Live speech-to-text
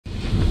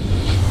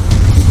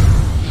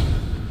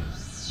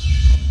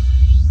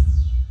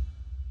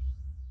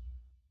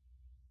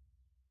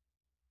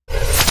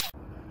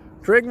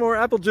Drink more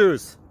apple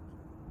juice.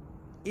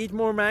 Eat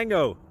more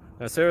mango.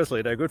 Now,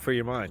 seriously, they're good for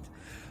your mind.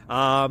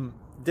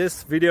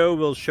 This video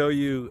will show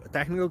you a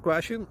technical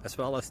question as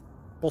well as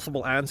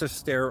possible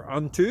answers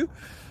thereunto.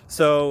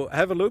 So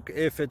have a look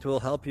if it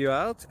will help you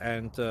out,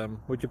 and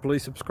would you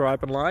please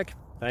subscribe and like?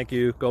 Thank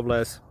you. God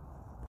bless.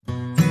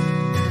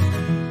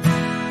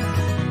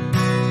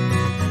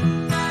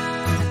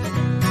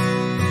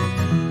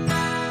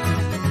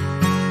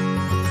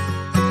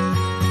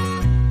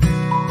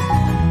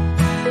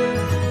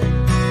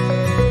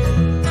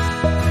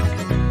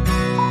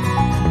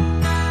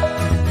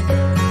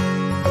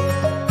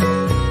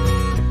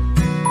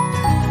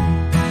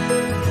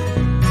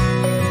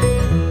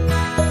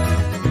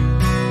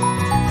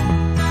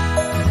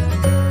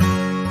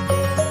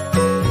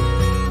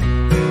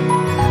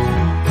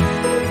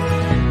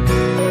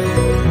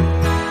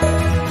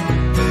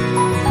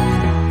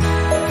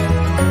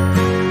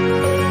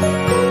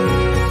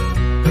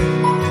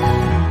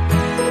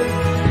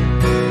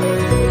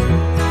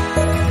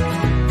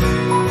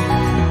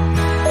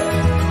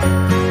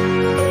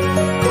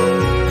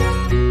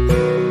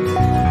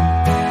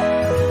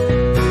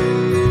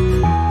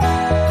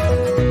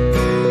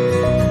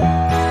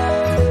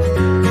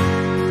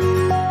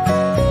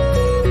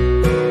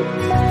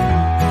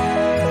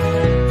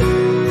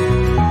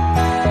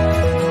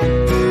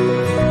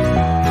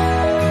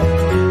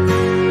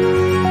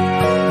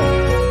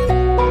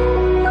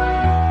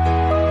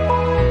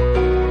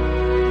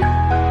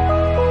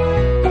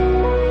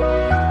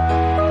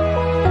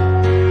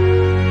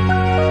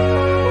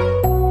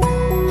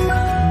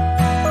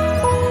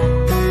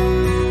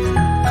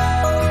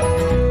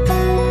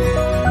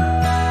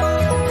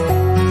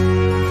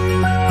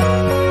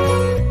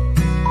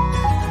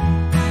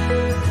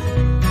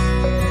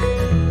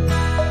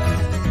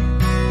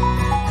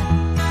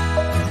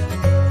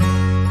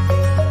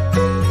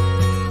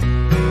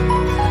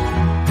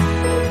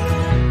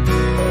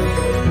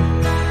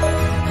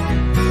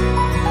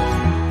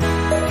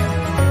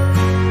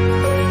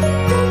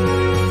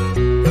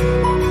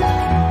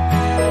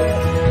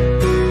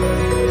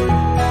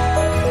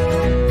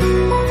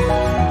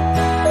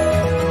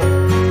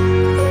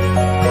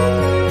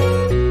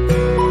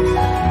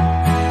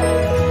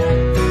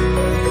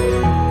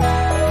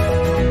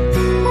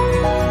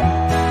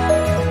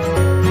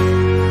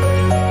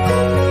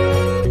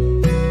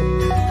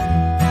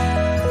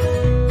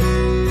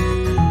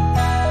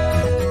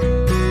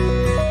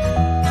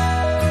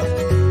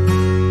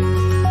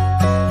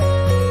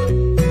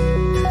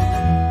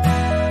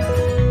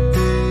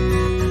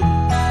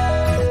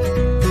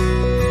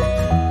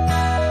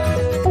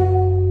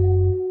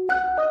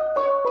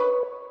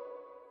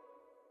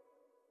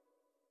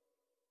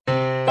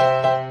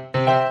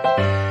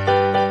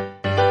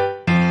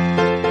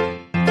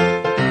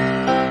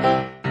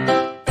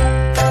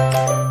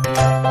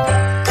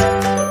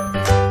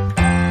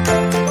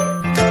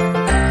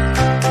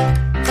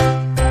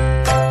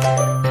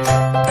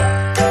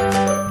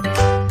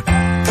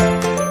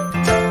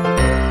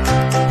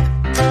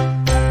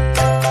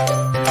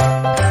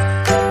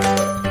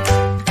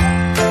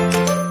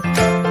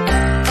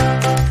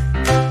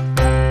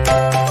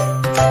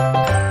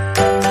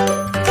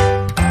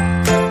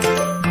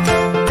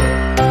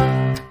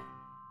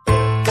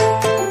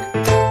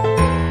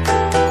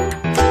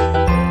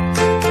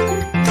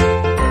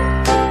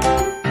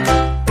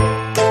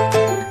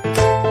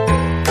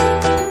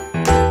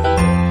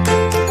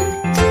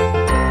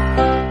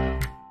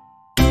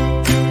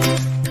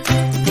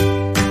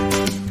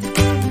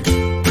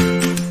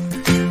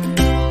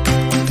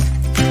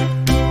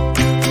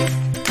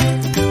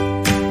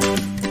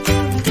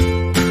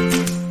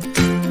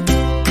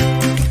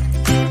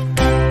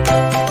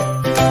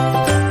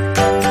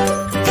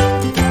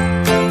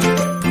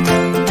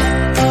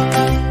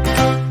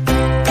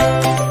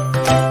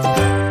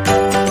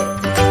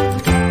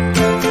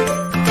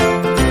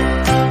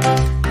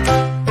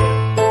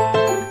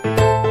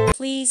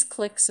 Please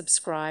click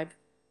subscribe.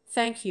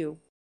 Thank you.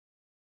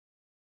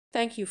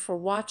 Thank you for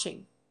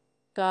watching.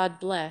 God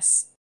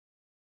bless.